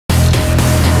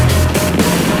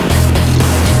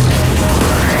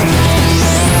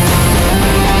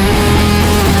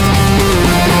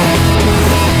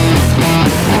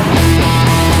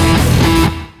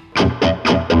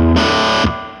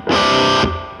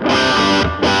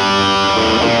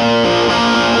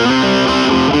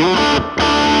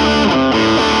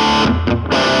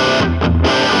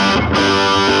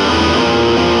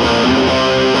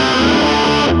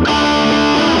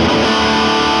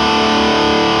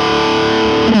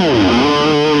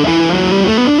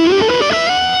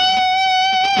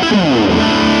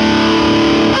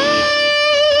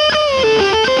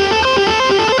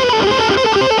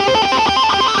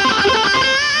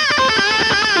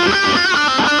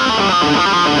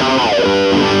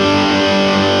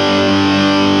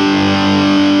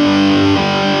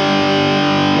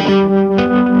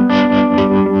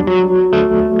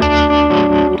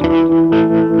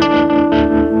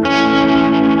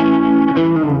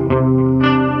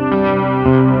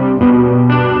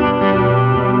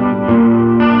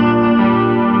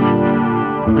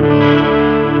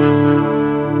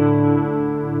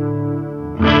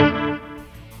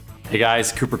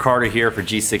guys, Cooper Carter here for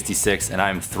G66, and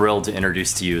I'm thrilled to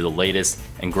introduce to you the latest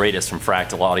and greatest from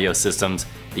Fractal Audio Systems,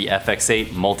 the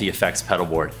FX8 Multi-Effects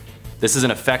Pedalboard. This is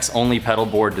an effects-only pedal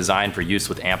board designed for use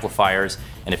with amplifiers,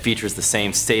 and it features the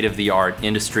same state-of-the-art,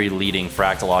 industry-leading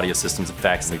Fractal Audio Systems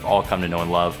effects that we've all come to know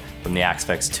and love from the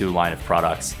FX2 line of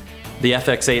products. The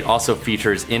FX8 also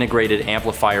features integrated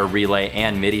amplifier relay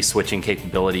and MIDI switching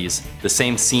capabilities, the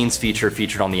same scenes feature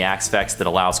featured on the FX that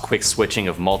allows quick switching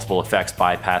of multiple effects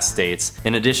bypass states,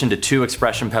 in addition to 2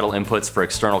 expression pedal inputs for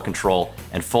external control,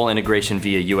 and full integration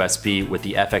via USB with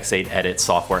the FX8 Edit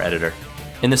software editor.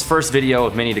 In this first video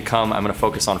of many to come, I'm going to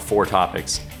focus on 4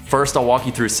 topics. First, I'll walk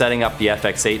you through setting up the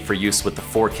FX8 for use with the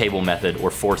 4-cable method,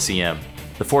 or 4cm.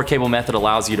 The 4-cable method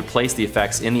allows you to place the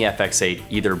effects in the FX8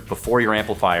 either before your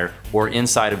amplifier or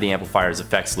inside of the amplifier's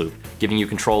effects loop, giving you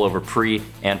control over pre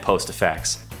and post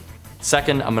effects.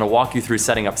 Second, I'm going to walk you through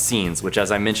setting up scenes, which,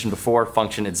 as I mentioned before,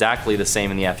 function exactly the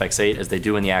same in the FX8 as they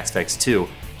do in the FX2,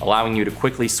 allowing you to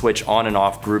quickly switch on and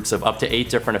off groups of up to 8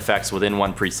 different effects within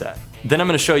one preset. Then I'm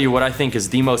going to show you what I think is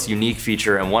the most unique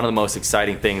feature and one of the most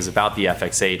exciting things about the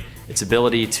FX8, its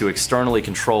ability to externally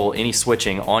control any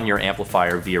switching on your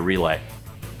amplifier via relay.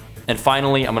 And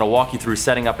finally, I'm going to walk you through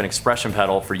setting up an expression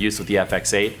pedal for use with the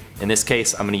FX8. In this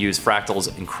case, I'm going to use Fractal's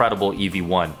incredible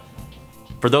EV1.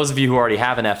 For those of you who already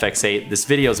have an FX8, this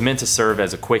video is meant to serve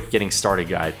as a quick getting started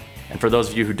guide. And for those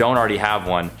of you who don't already have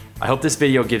one, I hope this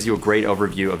video gives you a great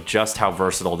overview of just how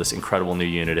versatile this incredible new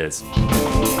unit is.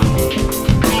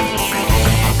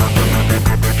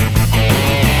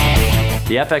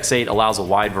 The FX8 allows a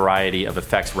wide variety of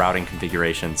effects routing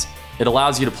configurations. It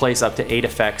allows you to place up to 8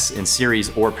 effects in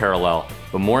series or parallel,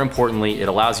 but more importantly, it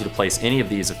allows you to place any of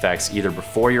these effects either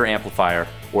before your amplifier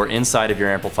or inside of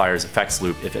your amplifier's effects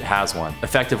loop if it has one,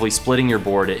 effectively splitting your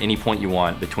board at any point you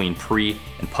want between pre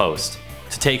and post.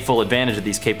 To take full advantage of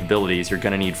these capabilities, you're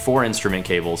going to need 4 instrument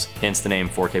cables, hence the name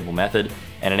 4-cable method,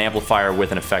 and an amplifier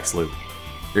with an effects loop.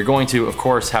 You're going to, of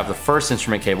course, have the first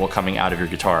instrument cable coming out of your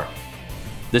guitar.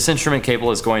 This instrument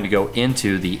cable is going to go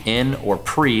into the in or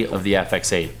pre of the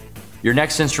FX8. Your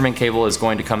next instrument cable is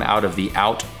going to come out of the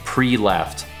out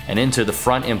pre-left and into the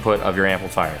front input of your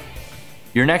amplifier.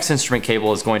 Your next instrument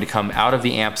cable is going to come out of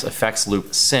the amp's effects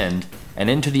loop send and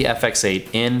into the FX8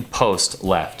 in post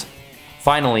left.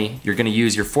 Finally, you're going to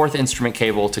use your 4th instrument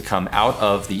cable to come out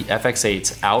of the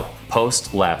FX8's out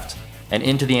post left and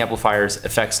into the amplifier's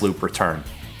effects loop return.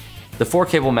 The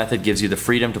 4-cable method gives you the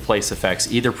freedom to place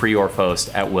effects either pre or post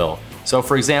at will. So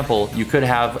for example, you could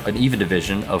have an even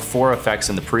division of 4 effects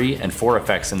in the pre and 4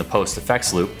 effects in the post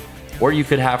effects loop, or you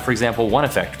could have, for example, 1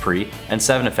 effect pre and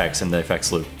 7 effects in the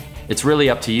effects loop. It's really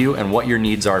up to you and what your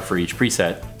needs are for each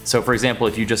preset. So for example,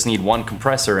 if you just need 1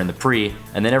 compressor in the pre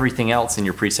and then everything else in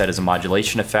your preset is a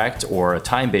modulation effect or a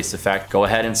time-based effect, go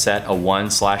ahead and set a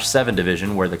 1/7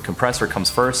 division where the compressor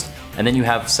comes first and then you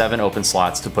have 7 open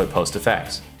slots to put post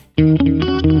effects.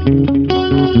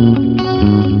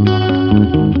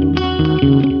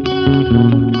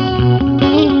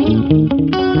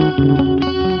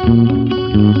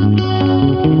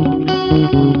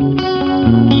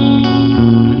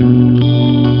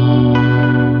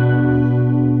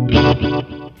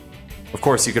 Of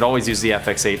course, you could always use the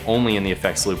FX8 only in the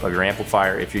effects loop of your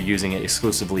amplifier if you're using it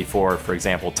exclusively for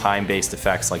example, time-based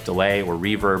effects like delay or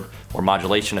reverb, or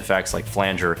modulation effects like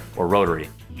flanger or rotary.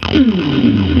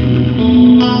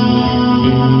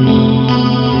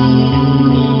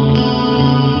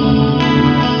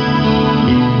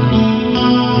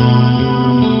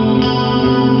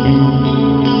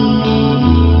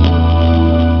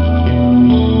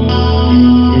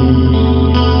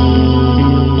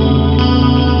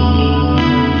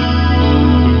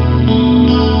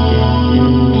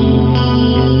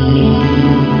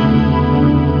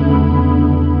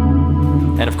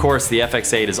 And of course, the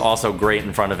FX8 is also great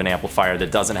in front of an amplifier that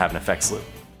doesn't have an effects loop.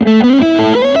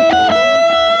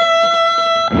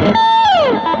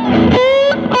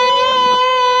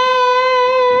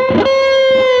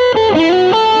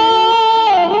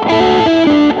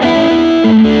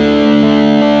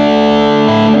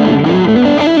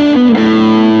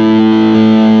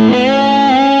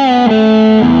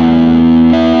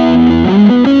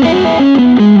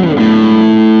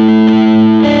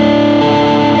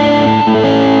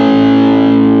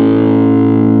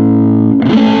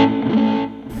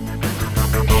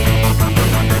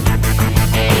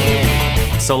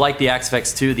 So like the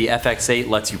FX2, the FX8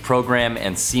 lets you program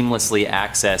and seamlessly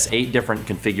access 8 different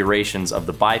configurations of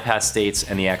the bypass states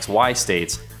and the XY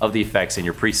states of the effects in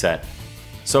your preset.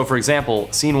 So for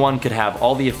example, scene 1 could have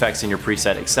all the effects in your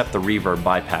preset except the reverb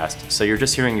bypassed, so you're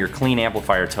just hearing your clean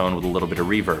amplifier tone with a little bit of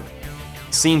reverb.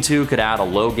 Scene 2 could add a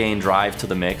low gain drive to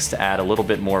the mix to add a little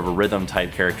bit more of a rhythm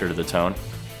type character to the tone.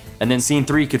 And then Scene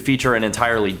 3 could feature an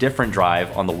entirely different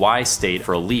drive on the Y state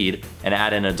for a lead and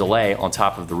add in a delay on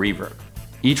top of the reverb.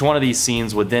 Each one of these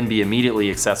scenes would then be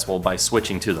immediately accessible by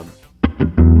switching to them.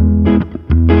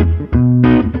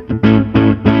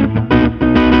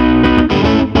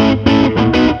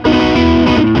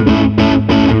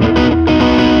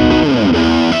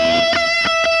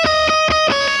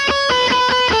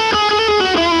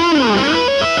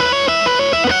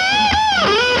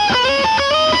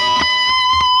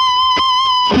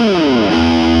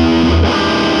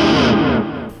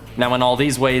 Now in all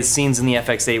these ways, scenes in the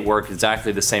FX8 work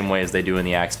exactly the same way as they do in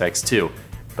the FX2,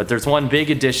 but there's one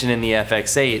big addition in the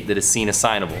FX8 that is scene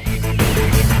assignable.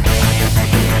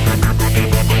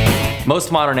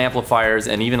 Most modern amplifiers,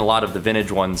 and even a lot of the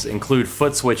vintage ones, include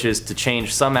foot switches to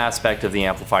change some aspect of the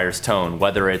amplifier's tone,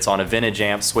 whether it's on a vintage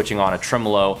amp switching on a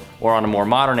tremolo, or on a more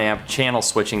modern amp channel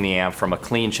switching the amp from a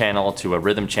clean channel to a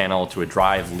rhythm channel to a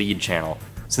drive lead channel.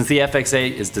 Since the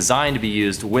FX8 is designed to be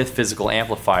used with physical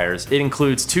amplifiers, it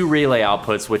includes 2 relay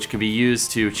outputs which can be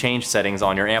used to change settings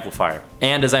on your amplifier.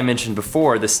 And as I mentioned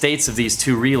before, the states of these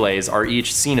 2 relays are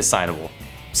each scene assignable.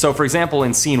 So for example,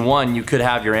 in Scene 1, you could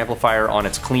have your amplifier on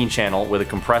its clean channel with a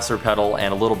compressor pedal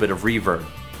and a little bit of reverb.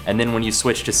 And then when you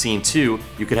switch to Scene 2,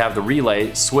 you could have the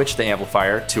relay switch the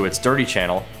amplifier to its dirty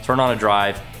channel, turn on a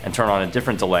drive, and turn on a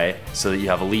different delay so that you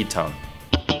have a lead tone.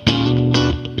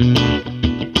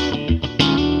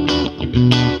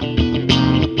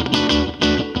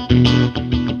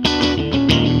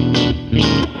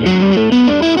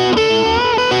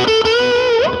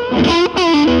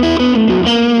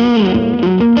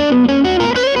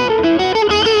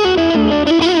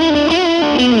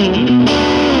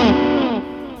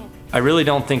 I really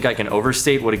don't think I can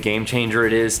overstate what a game changer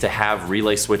it is to have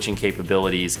relay switching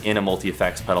capabilities in a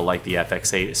multi-effects pedal like the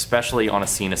FX8, especially on a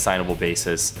scene assignable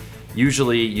basis.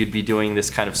 Usually you'd be doing this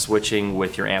kind of switching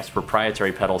with your amp's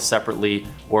proprietary pedal separately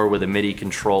or with a MIDI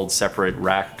controlled separate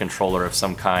rack controller of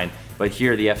some kind. But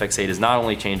here the FX8 is not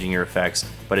only changing your effects,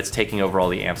 but it's taking over all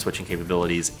the amp switching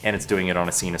capabilities and it's doing it on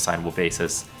a scene assignable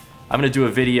basis. I'm going to do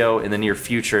a video in the near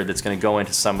future that's going to go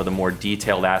into some of the more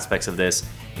detailed aspects of this,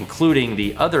 including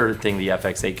the other thing the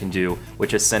FX8 can do,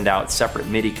 which is send out separate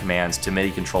MIDI commands to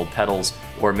MIDI controlled pedals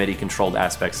or MIDI controlled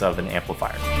aspects of an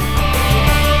amplifier.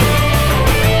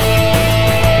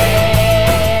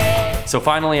 So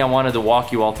finally, I wanted to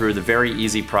walk you all through the very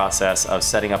easy process of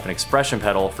setting up an expression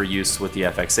pedal for use with the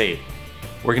FX8.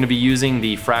 We're going to be using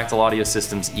the Fractal Audio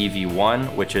Systems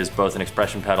EV1, which is both an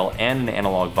expression pedal and an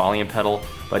analog volume pedal,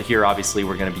 but here obviously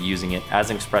we're going to be using it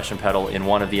as an expression pedal in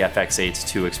one of the FX8's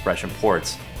 2 expression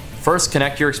ports. First,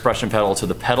 connect your expression pedal to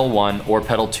the Pedal 1 or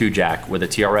Pedal 2 jack with a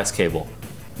TRS cable.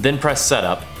 Then press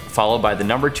Setup, followed by the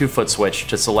number 2 foot switch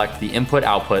to select the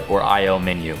Input/Output or I/O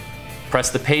menu.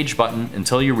 Press the Page button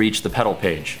until you reach the pedal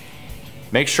page.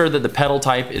 Make sure that the pedal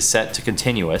type is set to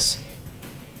continuous,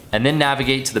 and then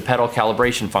navigate to the pedal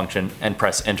calibration function and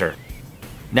press Enter.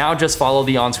 Now just follow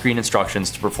the on-screen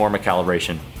instructions to perform a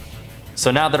calibration.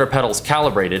 So now that our pedal's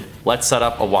calibrated, let's set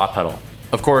up a wah pedal.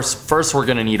 Of course, first we're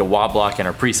going to need a wah block in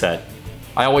our preset.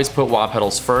 I always put wah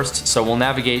pedals first, so we'll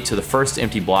navigate to the first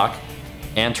empty block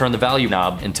and turn the value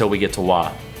knob until we get to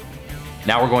wah.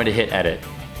 Now we're going to hit Edit.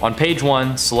 On page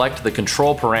 1, select the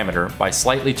control parameter by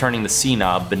slightly turning the C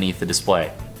knob beneath the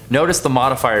display. Notice the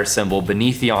modifier symbol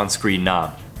beneath the on-screen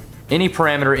knob. Any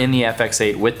parameter in the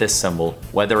FX8 with this symbol,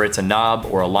 whether it's a knob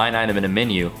or a line item in a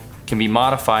menu, can be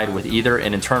modified with either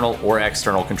an internal or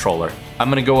external controller. I'm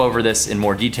going to go over this in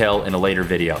more detail in a later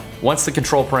video. Once the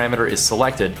control parameter is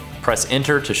selected, press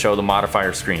Enter to show the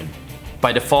modifier screen.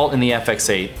 By default in the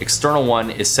FX8, external 1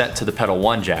 is set to the Pedal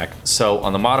 1 jack, so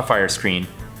on the modifier screen,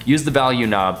 use the value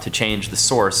knob to change the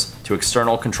source to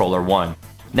external controller 1.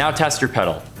 Now test your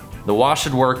pedal. The wah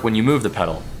should work when you move the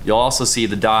pedal. You'll also see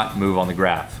the dot move on the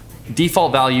graph.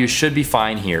 Default values should be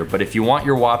fine here, but if you want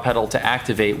your wah pedal to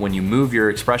activate when you move your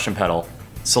expression pedal,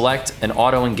 select an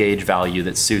auto-engage value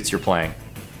that suits your playing.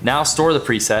 Now store the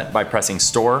preset by pressing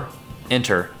Store,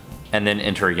 Enter, and then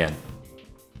Enter again.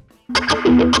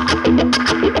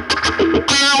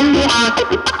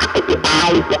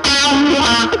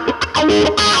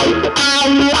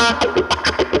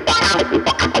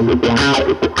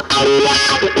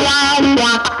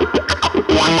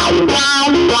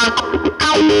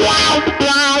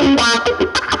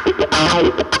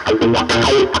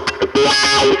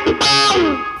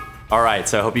 Alright,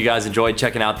 so I hope you guys enjoyed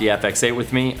checking out the FX8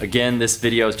 with me. Again, this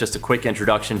video is just a quick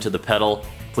introduction to the pedal.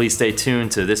 Please stay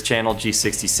tuned to this channel,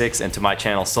 G66, and to my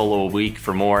channel, Solo a Week,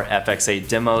 for more FX8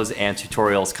 demos and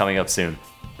tutorials coming up soon.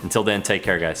 Until then, take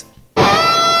care, guys.